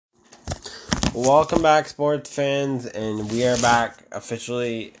Welcome back, sports fans, and we are back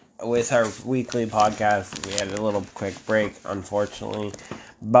officially with our weekly podcast. We had a little quick break, unfortunately,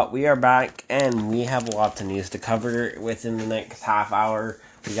 but we are back, and we have lots of news to cover within the next half hour.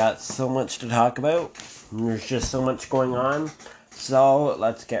 We got so much to talk about. There's just so much going on. So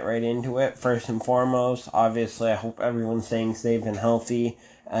let's get right into it. First and foremost, obviously, I hope everyone's staying safe and healthy.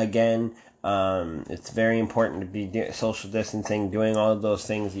 Again, it's very important to be social distancing, doing all of those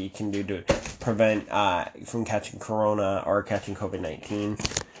things that you can do to prevent from catching corona or catching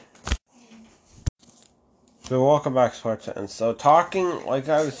COVID-19. So welcome back, sports fans. So talking, like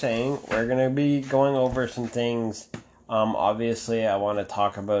I was saying, we're going to be going over some things. Obviously, I want to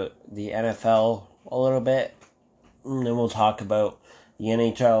talk about the NFL a little bit. And then we'll talk about the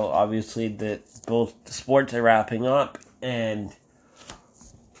NHL. Obviously, both the sports are wrapping up, and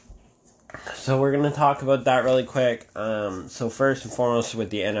so we're going to talk about that really quick. So first and foremost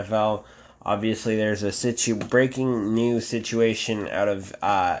with the NFL, obviously there's a breaking news situation out of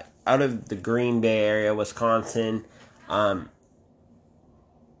the Green Bay area, Wisconsin.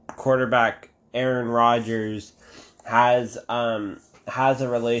 Quarterback Aaron Rodgers has a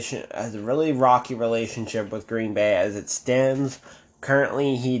really rocky relationship with Green Bay as it stands.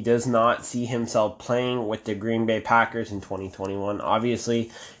 Currently, he does not see himself playing with the Green Bay Packers in 2021.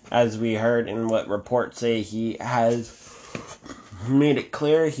 Obviously, as we heard in what reports say, he has made it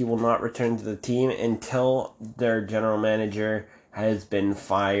clear he will not return to the team until their general manager has been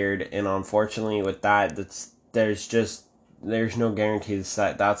fired. And unfortunately, with that, there's no guarantees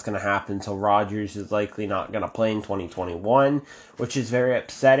that that's going to happen. So Rodgers is likely not going to play in 2021, which is very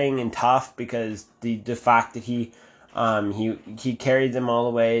upsetting and tough because the fact that he carried them all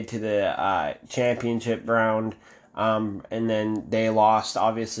the way to the championship round, and then they lost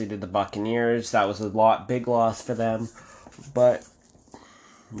obviously to the Buccaneers. That was big loss for them, but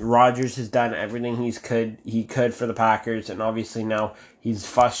Rodgers has done everything he could for the Packers, and obviously now he's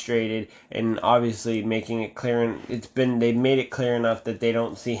frustrated, and obviously making it clear, and they've made it clear enough that they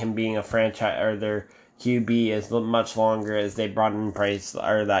don't see him being a franchise or their QB as much longer as they brought in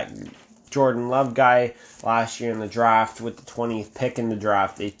that Jordan Love guy last year in the draft with the 20th pick in the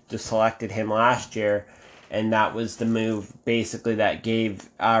draft. They just selected him last year, and that was the move basically that gave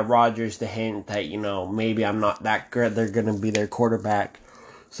Rodgers the hint that, maybe I'm not that good. They're going to be their quarterback.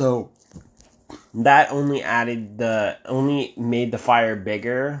 So that only made the fire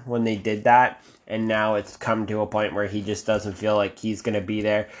bigger when they did that, and now it's come to a point where he just doesn't feel like he's going to be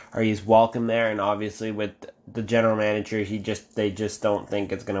there or he's welcome there, and obviously with the general manager, they just don't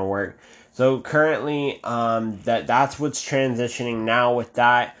think it's going to work. So currently, that's what's transitioning now with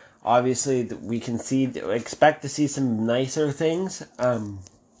that. Obviously, we can expect to see some nicer things,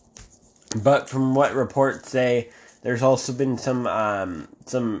 but from what reports say, there's also been some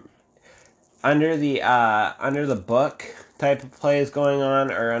under the book type of plays going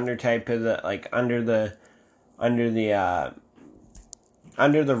on, or under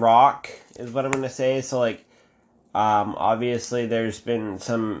the rock is what I'm gonna say. So obviously there's been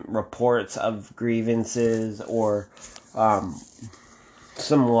some reports of grievances or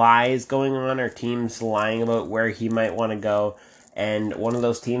some lies going on, or teams lying about where he might want to go. And one of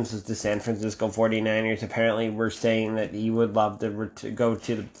those teams is the San Francisco 49ers. Apparently, we're saying that he would love to go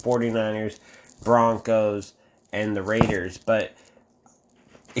to the 49ers, Broncos, and the Raiders. But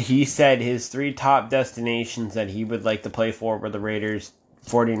he said his three top destinations that he would like to play for were the Raiders,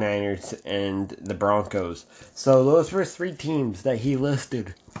 49ers, and the Broncos. So those were three teams that he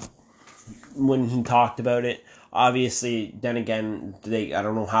listed when he talked about it. Obviously, then again, I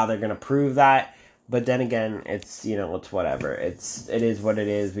don't know how they're going to prove that. But then again, it's whatever. It is what it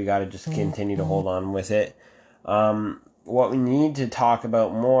is. We got to just continue to hold on with it. What we need to talk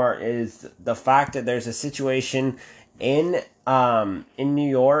about more is the fact that there's a situation in New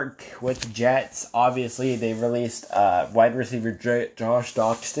York with the Jets. Obviously, they released wide receiver Josh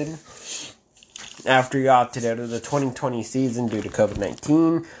Doctson after he opted out of the 2020 season due to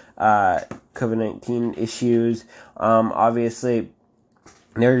COVID-19 issues. Obviously,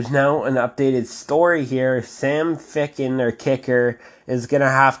 there's now an updated story here. Sam Ficken, their kicker, is going to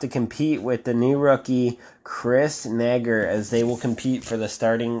have to compete with the new rookie Chris Neger, as they will compete for the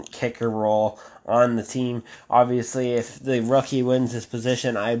starting kicker role on the team. Obviously, if the rookie wins this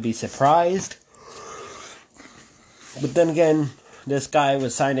position, I'd be surprised. But then again, this guy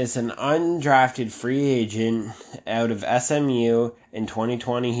was signed as an undrafted free agent out of SMU. In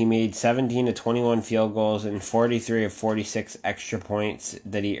 2020, he made 17 to 21 field goals and 43 of 46 extra points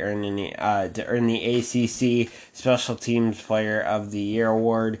that he earned to earn the ACC Special Teams Player of the Year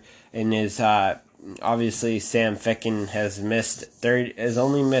award in his obviously Sam Ficken has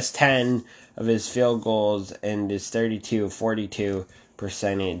only missed 10 of his field goals and is 42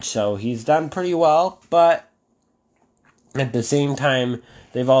 percentage. So he's done pretty well, but at the same time,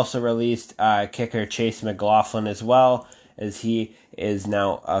 they've also released kicker Chase McLaughlin as well, as he is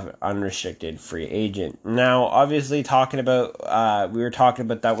now an unrestricted free agent. Now, obviously, we were talking about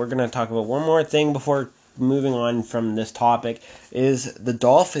that. We're going to talk about one more thing before moving on from this topic, is the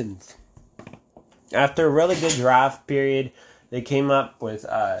Dolphins. After a really good draft period, they came up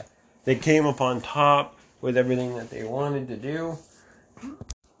on top with everything that they wanted to do.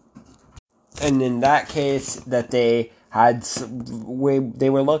 And in that case, that they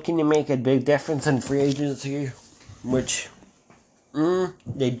were looking to make a big difference in free agency, which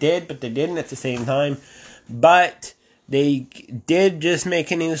they did, but they didn't at the same time. But they did just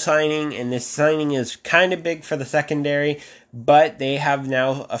make a new signing, and this signing is kind of big for the secondary, but they have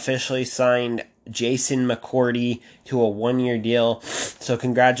now officially signed Jason McCourty to a 1-year deal. So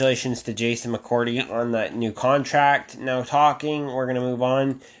congratulations to Jason McCourty on that new contract. Now we're going to move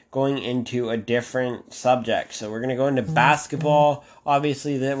on, going into a different subject. So we're going to go into basketball.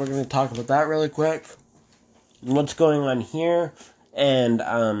 Obviously, then we're going to talk about that really quick. What's going on here, and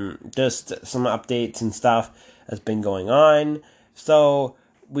just some updates and stuff that's been going on. So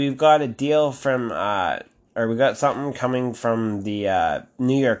we've got a deal we got something coming from the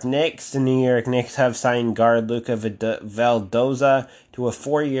New York Knicks. The New York Knicks have signed guard Luca Valdoza to a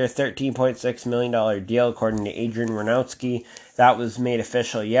 4-year, $13.6 million deal, according to Adrian Wojnarowski. That was made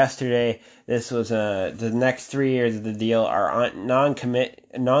official yesterday. This was the next 3 years of the deal are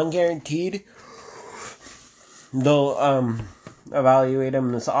non-guaranteed. They'll evaluate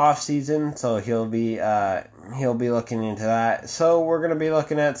him this offseason, so he'll be looking into that. So we're going to be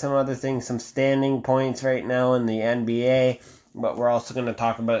looking at some other things, some standing points right now in the NBA, but we're also going to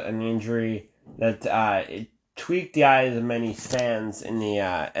talk about an injury that it tweaked the eyes of many fans in the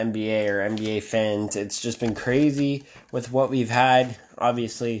NBA or NBA fans. It's just been crazy with what we've had.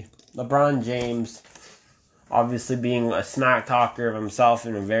 Obviously, LeBron James, obviously being a smack talker of himself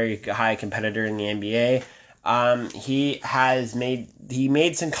and a very high competitor in the NBA. He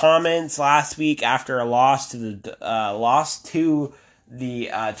made some comments last week after a loss to the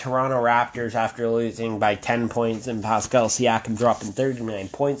Toronto Raptors after losing by 10 points and Pascal Siakam dropping 39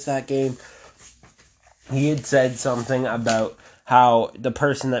 points that game. He had said something about how the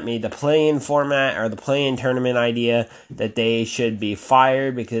person that made the play-in format or the play-in tournament idea, that they should be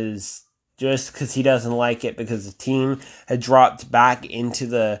fired because he doesn't like it, because the team had dropped back into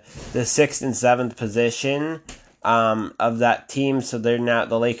the 6th and 7th position of that team. So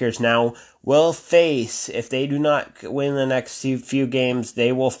the Lakers now will face, if they do not win the next few games,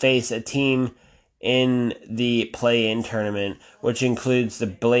 they will face a team in the play-in tournament, which includes the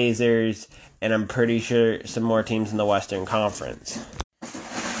Blazers, and I'm pretty sure some more teams in the Western Conference.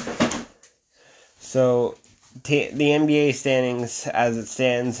 So the NBA standings as it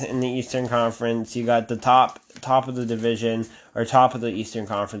stands in the Eastern Conference, you got the top of the division, or top of the Eastern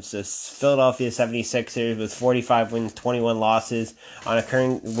Conference, the Philadelphia 76ers with 45 wins, 21 losses on a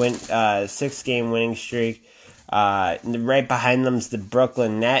current 6-game winning streak. Right behind them is the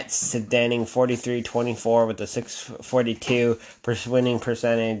Brooklyn Nets, standing 43-24 with a 642 winning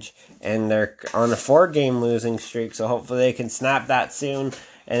percentage, and they're on a 4-game losing streak, so hopefully they can snap that soon.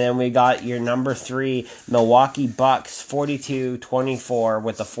 And then we got your number 3, Milwaukee Bucks, 42-24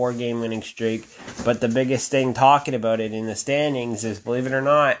 with a 4-game winning streak. But the biggest thing talking about it in the standings is, believe it or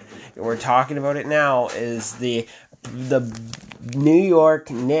not, we're talking about it now, is the New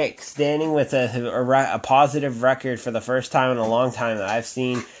York Knicks standing with a positive record for the first time in a long time that I've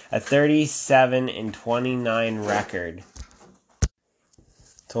seen, a 37-29 record.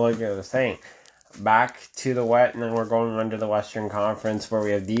 So like I was saying, back to the West, and then we're going under the Western Conference, where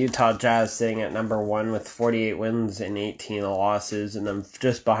we have the Utah Jazz sitting at number 1 with 48 wins and 18 losses, and then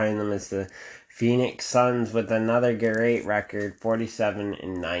just behind them is the Phoenix Suns with another great record,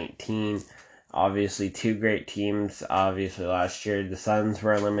 47-19. Obviously, two great teams. Obviously, last year the Suns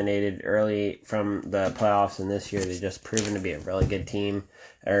were eliminated early from the playoffs, and this year they've just proven to be a really good team.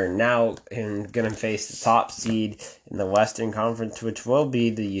 Are now going to face the top seed in the Western Conference, which will be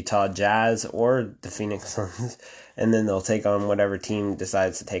the Utah Jazz or the Phoenix Suns, and then they'll take on whatever team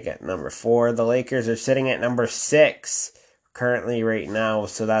decides to take at number 4. The Lakers are sitting at number 6 currently right now,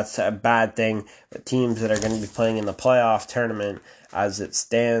 so that's a bad thing. But teams that are going to be playing in the playoff tournament as it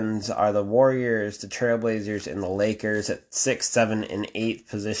stands are the Warriors, the Trailblazers, and the Lakers at 6th, 7th, and 8th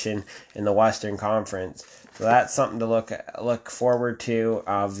position in the Western Conference. So that's something to look forward to.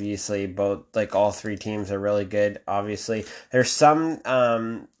 Obviously, all three teams are really good. Obviously, there's some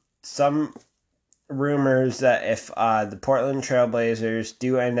rumors that if the Portland Trailblazers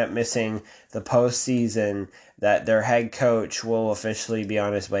do end up missing the postseason, that their head coach will officially be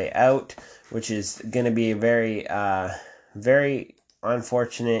on his way out, which is going to be a very, very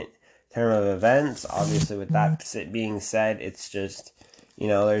unfortunate turn of events. Obviously, with that being said, it's just,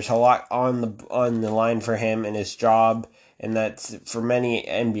 there's a lot on the line for him and his job, and that's for many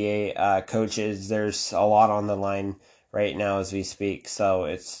NBA coaches. There's a lot on the line right now as we speak, so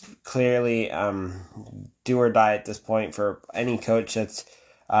it's clearly do or die at this point for any coach that's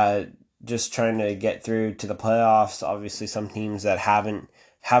just trying to get through to the playoffs. Obviously, some teams that haven't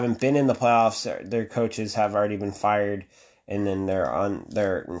been in the playoffs, their coaches have already been fired, and then they're on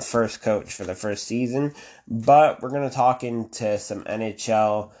their first coach for the first season. But we're going to talk into some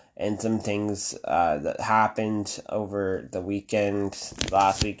NHL and some things that happened over the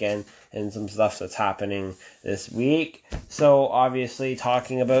last weekend, and some stuff that's happening this week. So obviously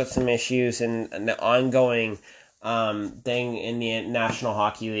talking about some issues and the ongoing thing in the National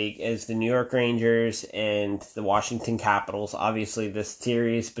Hockey League is the New York Rangers and the Washington Capitals. Obviously this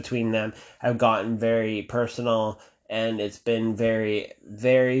series between them have gotten very personal, and it's been very,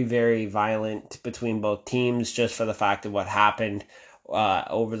 very, very violent between both teams, just for the fact of what happened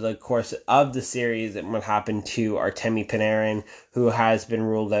over the course of the series and what happened to Artemi Panarin, who has been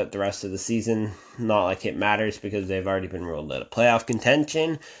ruled out the rest of the season. Not like it matters, because they've already been ruled out of playoff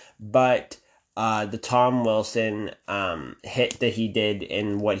contention, but the Tom Wilson hit that he did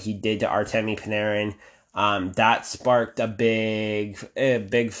and what he did to Artemi Panarin, that sparked a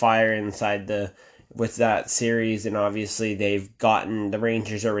big fire inside with that series, and obviously the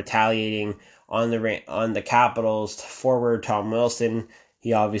Rangers are retaliating on the Capitals. Forward Tom Wilson,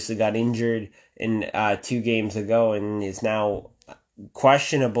 he obviously got injured in 2 games ago and is now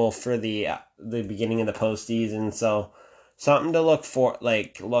questionable for the beginning of the postseason. So something to look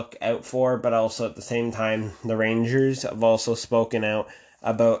out for, but also at the same time, the Rangers have also spoken out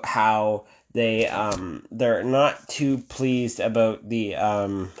about how they're not too pleased about the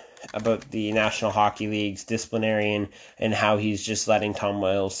National Hockey League's disciplinarian and how he's just letting Tom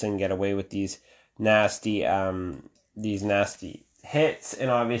Wilson get away with these nasty hits. And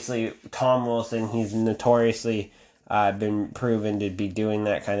obviously Tom Wilson, he's notoriously been proven to be doing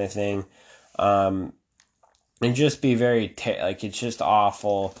that kind of thing, and just be very it's just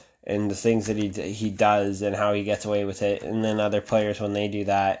awful, and the things that he does and how he gets away with it. And then other players, when they do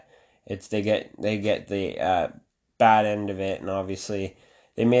that, they get the bad end of it. And obviously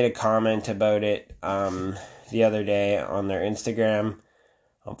they made a comment about it the other day on their Instagram.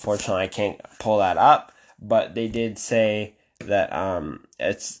 Unfortunately, I can't pull that up, but they did say that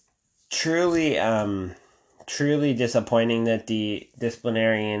it's truly disappointing that the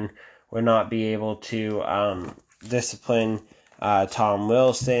disciplinarian would not be able to discipline Tom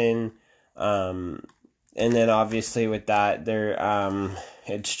Wilson, and then obviously with that, they're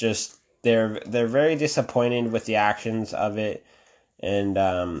very disappointed with the actions of it,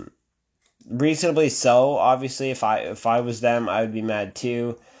 and reasonably so. Obviously, if I was them, I would be mad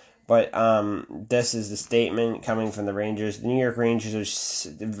too. But this is the statement coming from the Rangers. The New York Rangers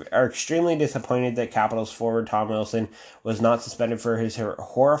are extremely disappointed that Capitals forward Tom Wilson was not suspended for his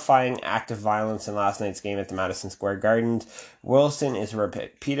horrifying act of violence in last night's game at the Madison Square Garden. Wilson is a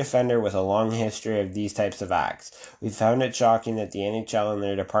repeat offender with a long history of these types of acts. We found it shocking that the NHL and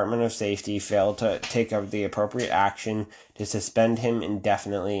their Department of Safety failed to take the appropriate action to suspend him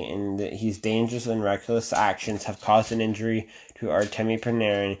indefinitely, and that his dangerous and reckless actions have caused an injury to Artemi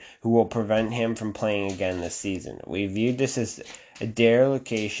Panarin, who will prevent him from playing again this season. We viewed this as a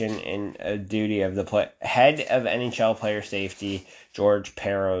dereliction and a duty of the head of NHL player safety, George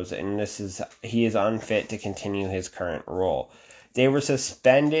Parros, and he is unfit to continue his current role. They were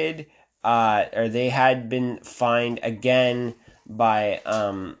suspended, or they had been fined again by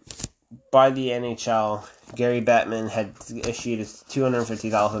the NHL. Gary Bettman had issued a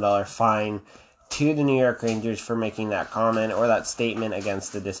 $250,000 fine to the New York Rangers for making that comment or that statement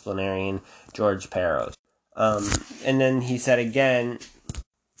against the disciplinarian, George Parros. And then he said again,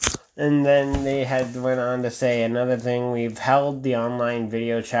 and then they went on to say another thing: we've held the online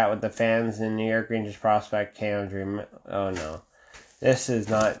video chat with the fans and New York Rangers prospect Cam Dream. Oh no, this is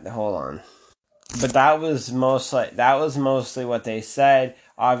not. Hold on. But that was mostly what they said.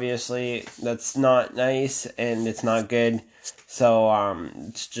 Obviously, that's not nice and it's not good. So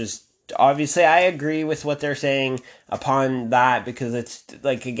it's just. Obviously, I agree with what they're saying upon that, because it's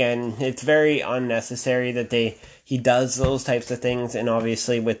again, it's very unnecessary that he does those types of things, and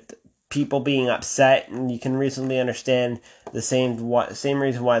obviously with people being upset, and you can reasonably understand the same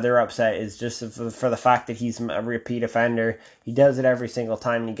reason why they're upset is just for the fact that he's a repeat offender. He does it every single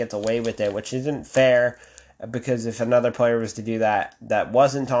time and he gets away with it, which isn't fair, because if another player was to do that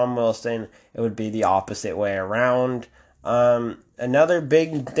wasn't Tom Wilson, it would be the opposite way around. Another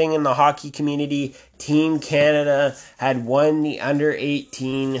big thing in the hockey community, Team Canada had won the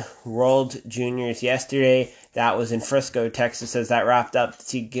under-18 World Juniors yesterday. That was in Frisco, Texas, as that wrapped up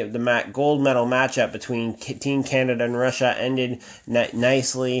to give the gold medal matchup between Team Canada and Russia ended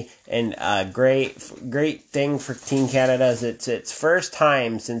nicely, and a great thing for Team Canada is it's its first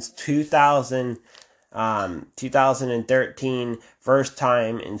time since 2013, first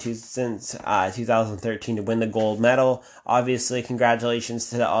time since 2013 to win the gold medal. Obviously, congratulations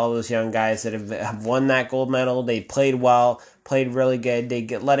to all those young guys that have won that gold medal. They played well, played really good. They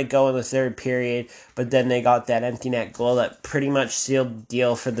let it go in the third period, but then they got that empty net goal that pretty much sealed the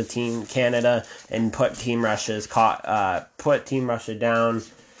deal for the Team Canada and put Team Russia down.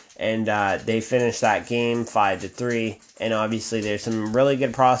 And they finished that game 5-3. And obviously, there's some really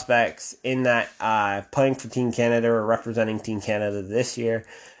good prospects in that playing for Team Canada or representing Team Canada this year.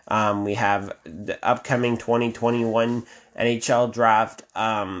 We have the upcoming 2021 NHL draft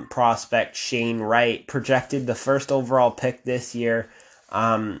prospect Shane Wright, projected the first overall pick this year.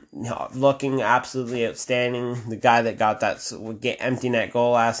 Looking absolutely outstanding. The guy that got that empty net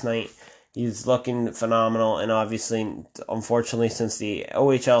goal last night. He's looking phenomenal, and obviously, unfortunately, since the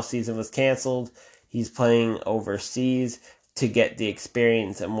OHL season was canceled, he's playing overseas to get the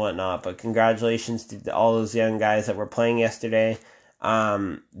experience and whatnot. But congratulations to all those young guys that were playing yesterday.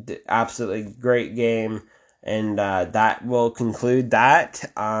 Absolutely great game, and that will conclude that.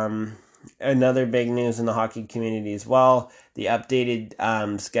 Another big news in the hockey community as well, the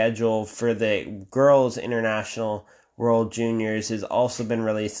updated schedule for the girls' international World Juniors has also been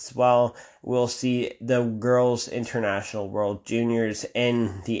released as well. We'll see the Girls International World Juniors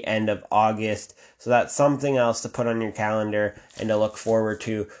in the end of August. So that's something else to put on your calendar and to look forward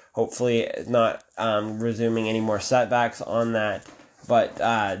to. Hopefully not resuming any more setbacks on that. But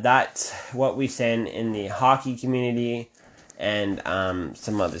that's what we send in the hockey community and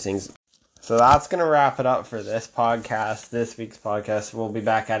some other things. So that's going to wrap it up for this week's podcast. We'll be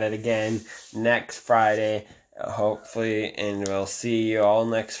back at it again next Friday. Hopefully, and we'll see you all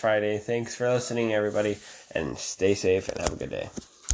next Friday. Thanks for listening, everybody, and stay safe and have a good day.